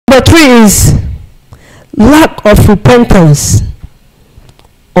3 is lack of repentance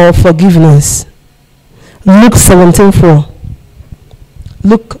or forgiveness. Luke 17:4.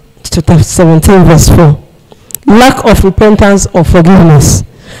 Luke chapter 17 verse 4. Lack of repentance or forgiveness.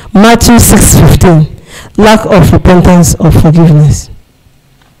 Matthew 6:15. Lack of repentance or forgiveness.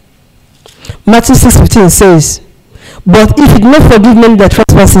 Matthew 6:15 says, but if you do not forgive men their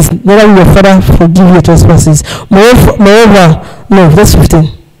trespasses, neither will your Father forgive your trespasses. Moreover, no, verse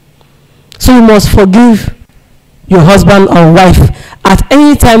 15. So you must forgive your husband or wife at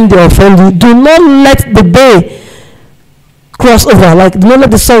any time they offend you. Do not let the day cross over. Like, do not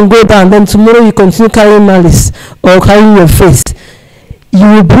let the sun go down, then tomorrow you continue carrying malice or carrying your face. You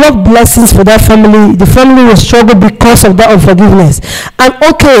will block blessings for that family. The family will struggle because of that unforgiveness. And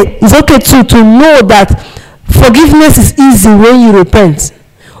it's okay too to know that forgiveness is easy when you repent.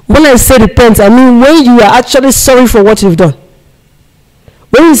 When I say repent, I mean when you are actually sorry for what you've done.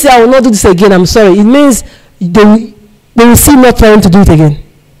 When you say, I will not do this again, I'm sorry, it means they will see not trying to do it again.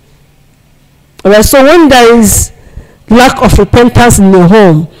 Alright, so when there is lack of repentance in the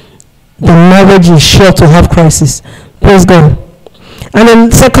home, the marriage is sure to have crisis. Praise God. And then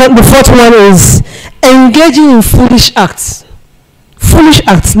the fourth one is engaging in foolish acts. Foolish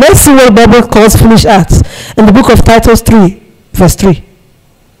acts. Let's see what the Bible calls foolish acts in the book of Titus 3, verse 3.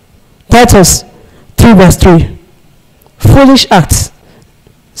 Titus 3, verse 3. Foolish acts.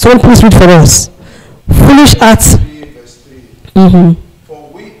 Someone please read for us. Foolish acts. 3, verse 3. Mm-hmm. For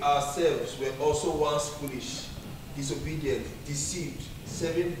we ourselves were also once foolish, disobedient, deceived,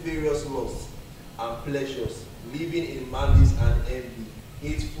 serving various lusts and pleasures, living in malice and envy,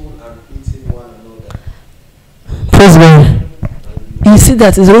 hateful and hating one another. Praise God. You see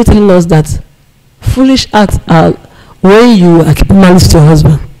that it's already telling us that foolish acts are when you are keeping malice to your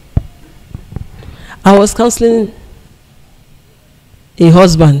husband. I was counseling a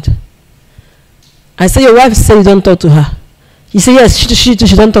husband. I said, your wife said you don't talk to her. He said, yes, she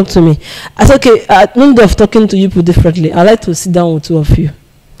don't talk to me. I said, okay, none of talking to you people differently. I like to sit down with two of you.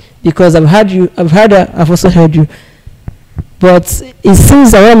 Because I've heard you, I've heard her, I've also heard you. But it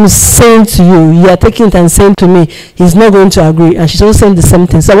seems that what I'm saying to you, you are taking it and saying to me, he's not going to agree. And she's also saying the same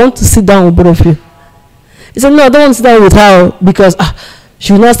thing. So I want to sit down with both of you. He said, no, I don't want to sit down with her because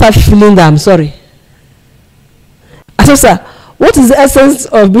she will not start feeling that I'm sorry. I said, sir, what is the essence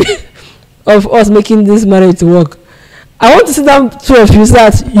of us making this marriage to work? I want to sit down with two of you so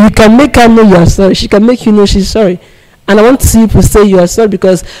that you can make her know you are sorry. She can make you know she's sorry. And I want to see people say you are sorry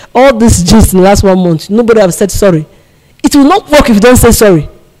because all this gist in the last 1 month, nobody have said sorry. It will not work if you don't say sorry.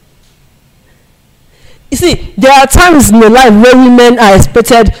 You see, there are times in your life where women are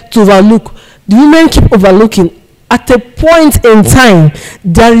expected to overlook. The women keep overlooking. At a point in time,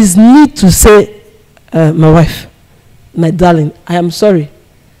 there is need to say, my wife, my darling, I am sorry.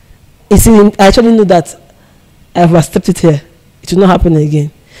 You see, I actually know that I have stepped it here. It will not happen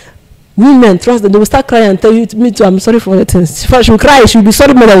again. Women, trust them. They will start crying and tell you, me too, I'm sorry for your things. She will cry, she will be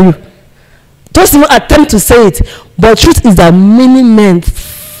sorry more than you. Don't even attempt to say it. But the truth is that many men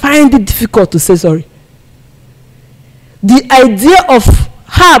find it difficult to say sorry. The idea of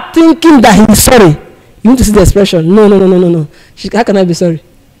her thinking that he's sorry, you need to see the expression. No. How can I be sorry?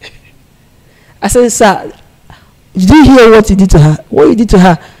 I said, sir, did you hear what you did to her? What you did to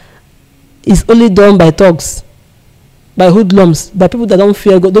her is only done by thugs, by hoodlums, by people that don't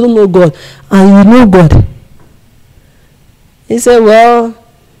fear God, don't know God, and you know God. He said, well,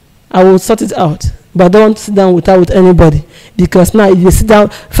 I will sort it out, but I don't want to sit down with her with anybody, because now if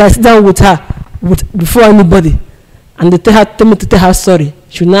I sit down with her before anybody, and they tell me to tell her sorry,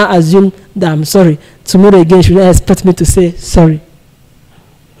 she will now assume that I'm sorry. Tomorrow again, she will not expect me to say sorry.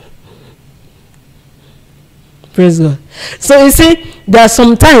 Praise God. So you see, there are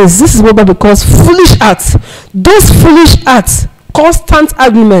sometimes, this is what Bible calls foolish acts. Those foolish acts, constant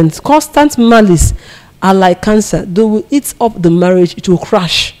arguments, constant malice, are like cancer. They will eat up the marriage, it will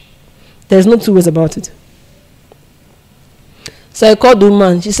crash. There's no two ways about it. So I called the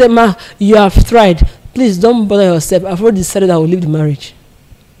woman. She said, ma, you have tried. Please don't bother yourself. I've already decided I will leave the marriage.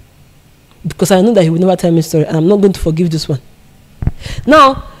 Because I know that he will never tell me story, and I'm not going to forgive this one.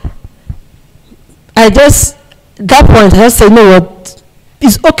 Now, that point, I just said, you know what?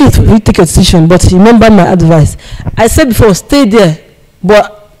 It's okay to take a decision, but remember my advice. I said before, stay there.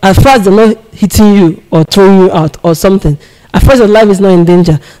 But as far as they're not hitting you or throwing you out or something, as far as your life is not in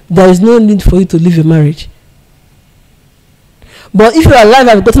danger, there is no need for you to leave your marriage. But if you are alive and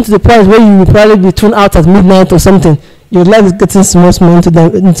have gotten to the point where you will probably be thrown out at midnight or something, your life is getting small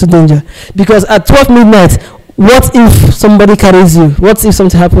into danger. Because at 12 midnight, what if somebody carries you? What if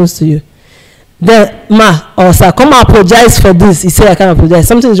something happens to you? Then, ma or sir, come and apologize for this. He said, I can't apologize.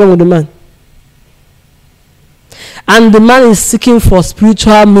 Something is wrong with the man. And the man is seeking for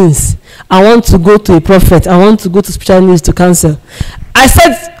spiritual means. I want to go to a prophet. I want to go to spiritual means to counsel. I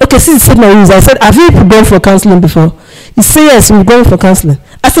said, okay, since he said my rules, I said, have you gone for counseling before? He said, yes, we've gone for counseling.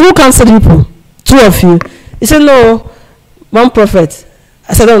 I said, who counseled people? 2 of you. He said, no, one prophet.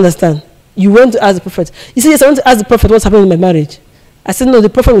 I said, I don't understand. You went to ask the prophet. He said, yes, I want to ask the prophet what's happening in my marriage. I said, no, the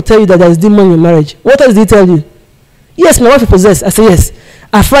prophet will tell you that there is demon in your marriage. What else did he tell you? Yes, my wife is possessed. I said, yes.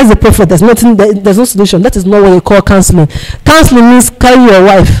 As far as the prophet, there's no solution. That is not what they call counseling. Counseling means carry your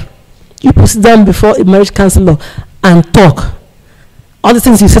wife. You put down before a marriage counselor and talk. All the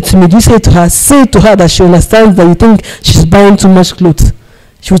things you said to me, you say to her, say to her that she understands that you think she's buying too much clothes.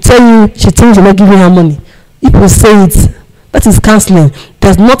 She will tell you she thinks you're not giving her money. People say it. That is counseling.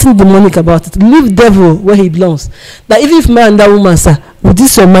 There's nothing demonic about it. Leave devil where he belongs. That even if man and that woman, sir, with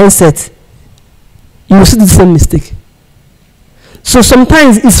this your mindset, you will see the same mistake. So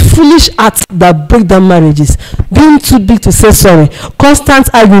sometimes it's foolish acts that break down marriages. Being too big to say sorry. Constant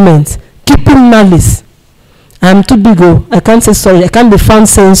argument. Keeping malice. I'm too big, oh, I can't say sorry. I can't be found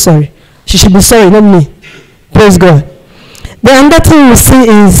saying sorry. She should be sorry, not me. Praise God. The other thing we see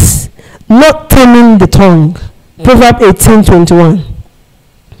is not taming the tongue. Proverbs 18:21.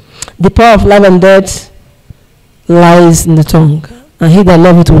 The power of life and death lies in the tongue, and he that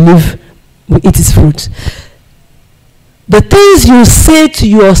loveth it will eat its fruit. The things you say to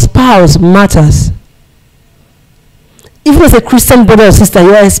your spouse matters. Even as a Christian brother or sister,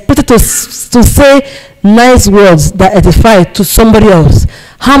 you are expected to say nice words that edify to somebody else.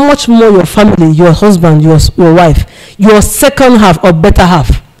 How much more your family, your husband, your wife, your second half or better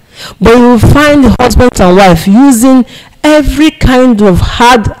half. But you will find the husband and wife using every kind of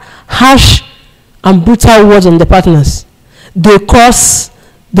harsh and brutal words on the partners. They curse,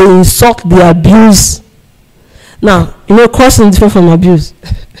 they insult, they abuse. Now, you know, cursing is different from abuse.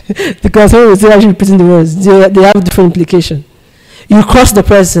 Because when we say actually repeating the words, they have different implication. You curse the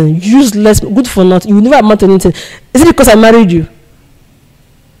person, useless, good for nothing, you will never amount to anything. Is it because I married you?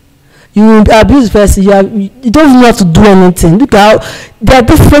 You abuse the person, you don't even have to do anything. Look how there are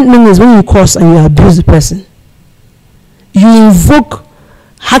different meanings when you curse and you abuse the person. You invoke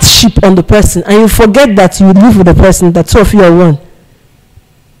hardship on the person and you forget that you live with the person, that 2 of you are one.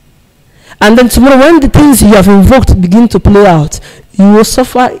 And then tomorrow, when the things you have invoked begin to play out, you will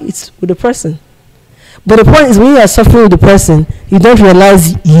suffer it with the person. But the point is, when you are suffering with the person, you don't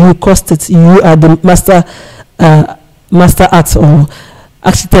realize you caused it. You are the master art or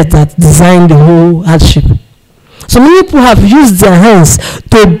architect that designed the whole hardship. So many people have used their hands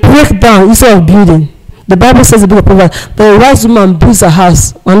to break down instead of building. The Bible says in the book of Proverbs that a wise woman builds a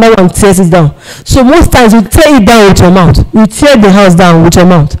house, another one tears it down. So most times you tear it down with your mouth. You tear the house down with your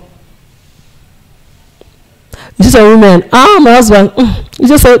mouth. You see some women, my husband, you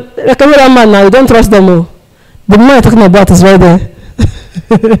just say, like a man now, you don't trust them. Oh. The man you're talking about is right there.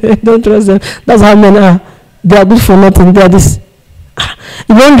 Don't trust them. That's how men are. They are good for nothing. They are this.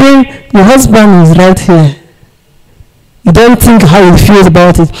 You're wondering, your husband is right here. You don't think how he feels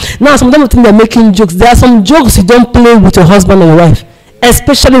about it. Now, some of them think they're making jokes. There are some jokes you don't play with your husband or your wife,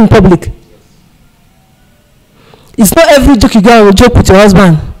 especially in public. It's not every joke you go and joke with your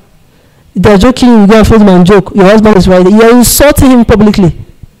husband. If they're joking, you go and fold them and joke. Your husband is right there. You're insulting him publicly.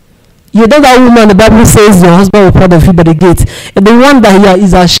 You know that woman, the Bible says your husband will be proud of you by the gate. And the one that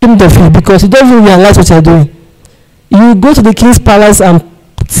is ashamed of you because you don't even realize what you're doing. You go to the king's palace and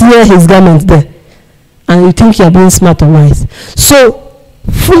tear his garment there. And you think you're being smart or wise. So,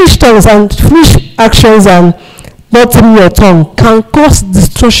 foolish tongues and foolish actions and not telling your tongue can cause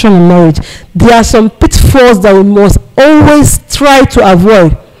destruction in marriage. There are some pitfalls that we must always try to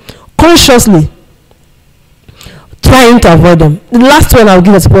avoid. Consciously trying to avoid them. The last one I'll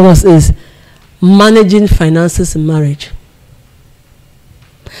give as a bonus is managing finances in marriage.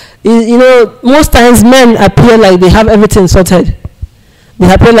 You know, most times men appear like they have everything sorted.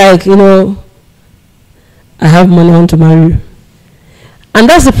 They appear like, you know, I have money, I want to marry you. And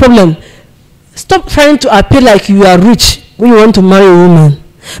that's the problem. Stop trying to appear like you are rich when you want to marry a woman.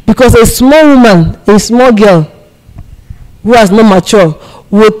 Because a small woman, a small girl who has not matured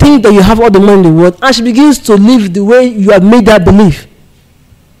will think that you have all the money in the world, and she begins to live the way you have made her believe.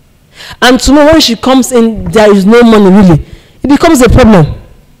 And tomorrow when she comes in, there is no money really. It becomes a problem.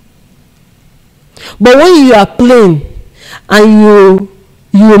 But when you are plain and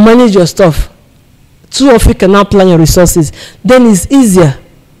you manage your stuff, 2 of you can now plan your resources, then it's easier.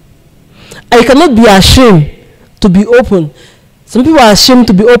 And you cannot be ashamed to be open. Some people are ashamed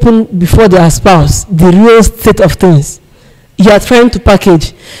to be open before their spouse, the real state of things. You are trying to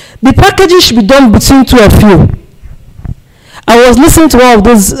package. The packaging should be done between two of you. I was listening to one of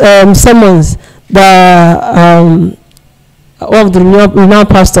those sermons that one of the renowned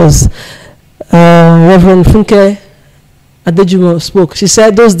pastors, Reverend Funke Adejumo, spoke. She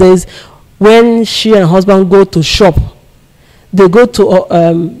said those days when she and her husband go to shop, they go to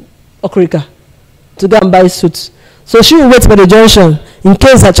Okrika to go and buy suits. So she will wait by the junction in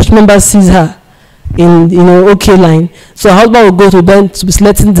case her church member sees her in OK line. So her husband will go to them to be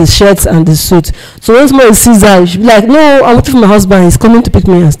selecting the shirts and the suit. So once more he sees her, she'll be like, no, I'm waiting for my husband, he's coming to pick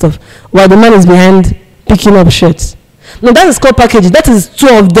me and stuff. While the man is behind picking up shirts. Now that is called packaging. That is two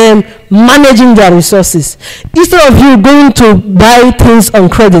of them managing their resources. Instead of you going to buy things on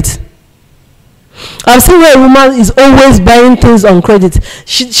credit. I've seen where a woman is always buying things on credit.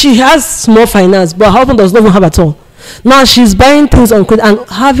 She has small finance, but her husband does not even have at all. Now she's buying things on credit and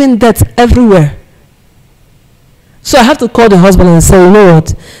having debt everywhere. So I have to call the husband and say, you know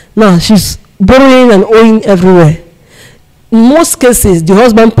what? Now she's borrowing and owing everywhere. In most cases, the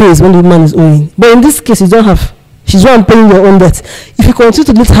husband pays when the woman is owing. But in this case, you don't have. She's one paying your own debt. If you continue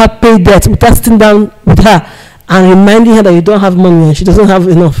to let her pay debt without sitting down with her and reminding her that you don't have money and she doesn't have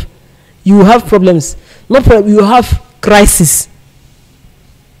enough, you will have problems. Not problem, you will have crisis.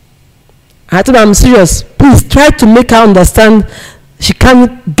 I told her, I'm serious. Please try to make her understand she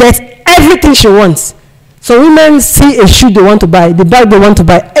can't get everything she wants. So women see a shoe they want to buy, the bag they want to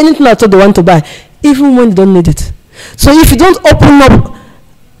buy, anything at all they want to buy, even when they don't need it. So if you don't open up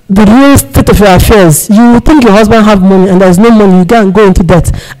the real state of your affairs, you will think your husband have money and there's no money, you can't go into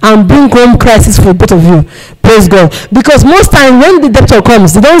debt and bring home crisis for both of you. Praise God. Because most times when the debtor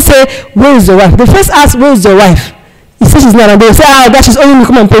comes, they don't say, where is your wife? They first ask, where is your wife? He says she's not, and they say, that she's owing me,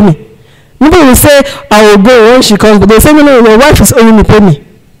 come and pay me. Nobody will say, I will go when she comes, but they say, no, your wife is owing me, pay me.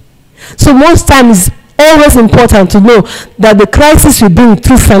 So most times it's always important to know that the crisis you bring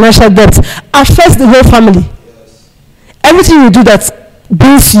through financial debt affects the whole family. Everything you do that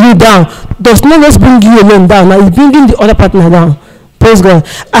brings you down does not just bring you alone down, now it's bringing the other partner down. Praise God.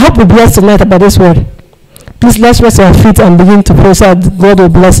 I hope we bless tonight about this word. Please let's rest our feet and begin to pray so that God will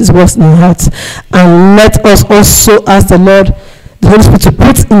bless his words in our hearts. And let us also ask the Lord, the Holy Spirit, to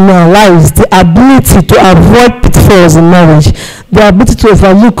put in our lives the ability to avoid pitfalls in marriage, the ability to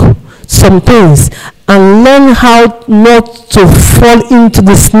overlook some things, and learn how not to fall into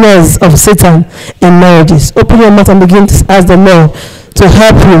the snares of Satan in marriages. Open your mouth and begin to ask the Lord to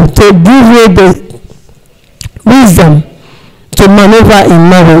help you, to give you the wisdom to maneuver in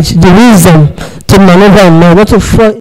marriage, the wisdom to maneuver in marriage, not to fall